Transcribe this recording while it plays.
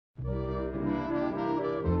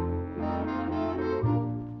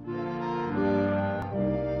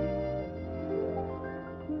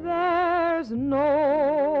There's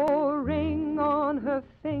no ring on her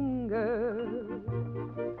finger.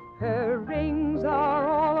 Her rings are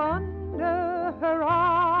all under her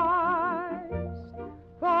eyes,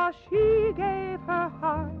 for she gave her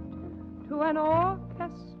heart to an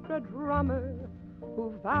orchestra drummer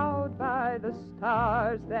who vowed by the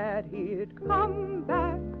stars that he'd come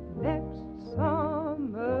back next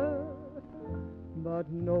summer.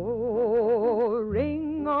 But no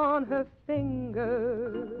ring on her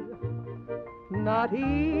finger, not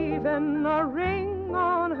even a ring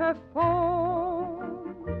on her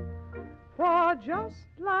phone. For just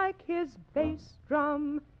like his bass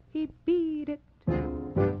drum, he beat it,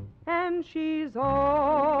 and she's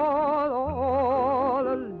all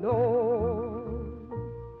alone.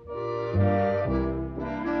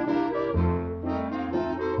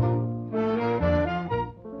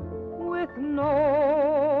 With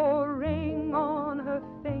no ring on her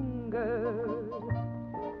finger,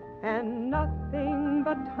 and nothing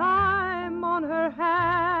but time on her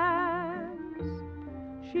hands,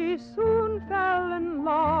 she soon fell in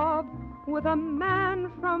love with a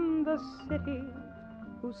man from the city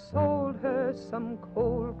who sold her some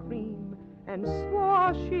cold cream and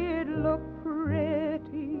swore she'd look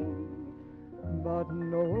pretty. But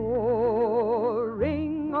no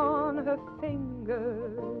ring on her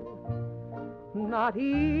finger, not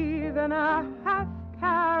even a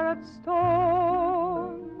half-carat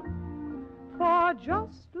stone. For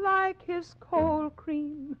just like his cold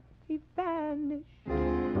cream, he vanished,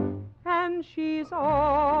 and she's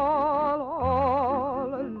all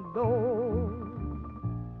alone.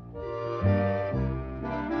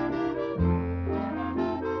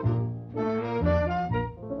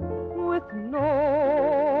 With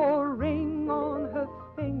no ring on her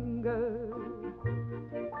finger,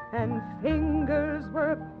 and fingers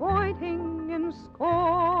were pointing in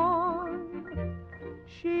scorn,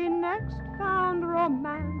 she next found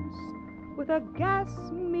romance with a gas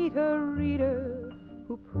meter reader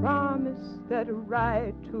who promised that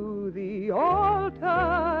right to the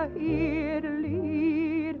altar he'd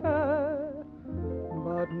lead her.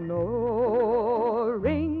 But no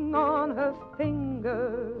ring on her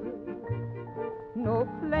finger, no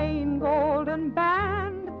plain golden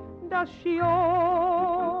band does she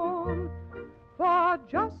own. For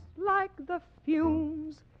just like the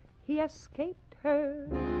fumes, he escaped her,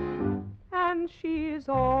 and she's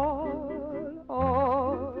all